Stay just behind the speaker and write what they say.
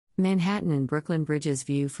Manhattan and Brooklyn Bridges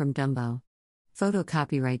view from Dumbo. Photo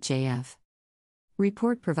copyright JF.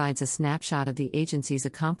 Report provides a snapshot of the agency's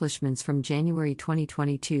accomplishments from January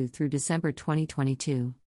 2022 through December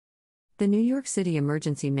 2022. The New York City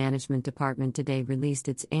Emergency Management Department today released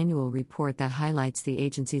its annual report that highlights the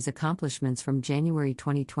agency's accomplishments from January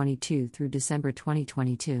 2022 through December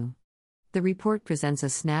 2022. The report presents a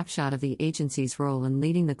snapshot of the agency's role in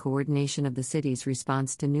leading the coordination of the city's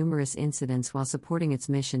response to numerous incidents while supporting its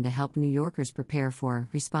mission to help New Yorkers prepare for,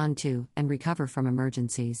 respond to, and recover from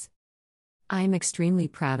emergencies. I am extremely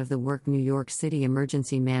proud of the work New York City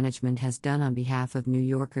Emergency Management has done on behalf of New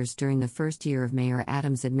Yorkers during the first year of Mayor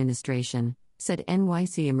Adams' administration, said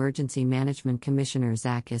NYC Emergency Management Commissioner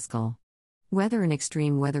Zach Iscol. Whether an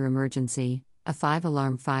extreme weather emergency, a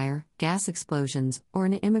 5-alarm fire, gas explosions, or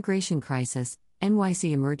an immigration crisis,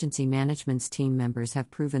 NYC Emergency Management's team members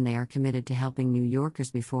have proven they are committed to helping New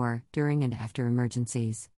Yorkers before, during, and after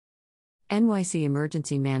emergencies. NYC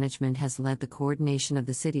Emergency Management has led the coordination of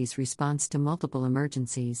the city's response to multiple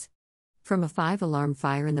emergencies. From a 5-alarm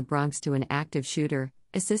fire in the Bronx to an active shooter,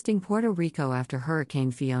 assisting Puerto Rico after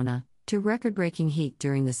Hurricane Fiona, to record-breaking heat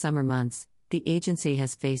during the summer months, the agency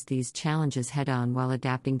has faced these challenges head-on while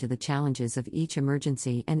adapting to the challenges of each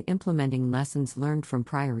emergency and implementing lessons learned from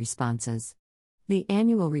prior responses. The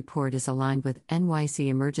annual report is aligned with NYC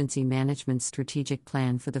Emergency Management's strategic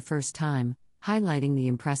plan for the first time, highlighting the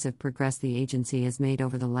impressive progress the agency has made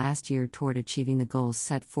over the last year toward achieving the goals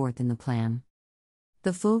set forth in the plan.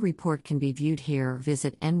 The full report can be viewed here or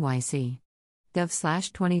visit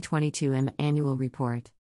NYC.gov/2022 Annual Report.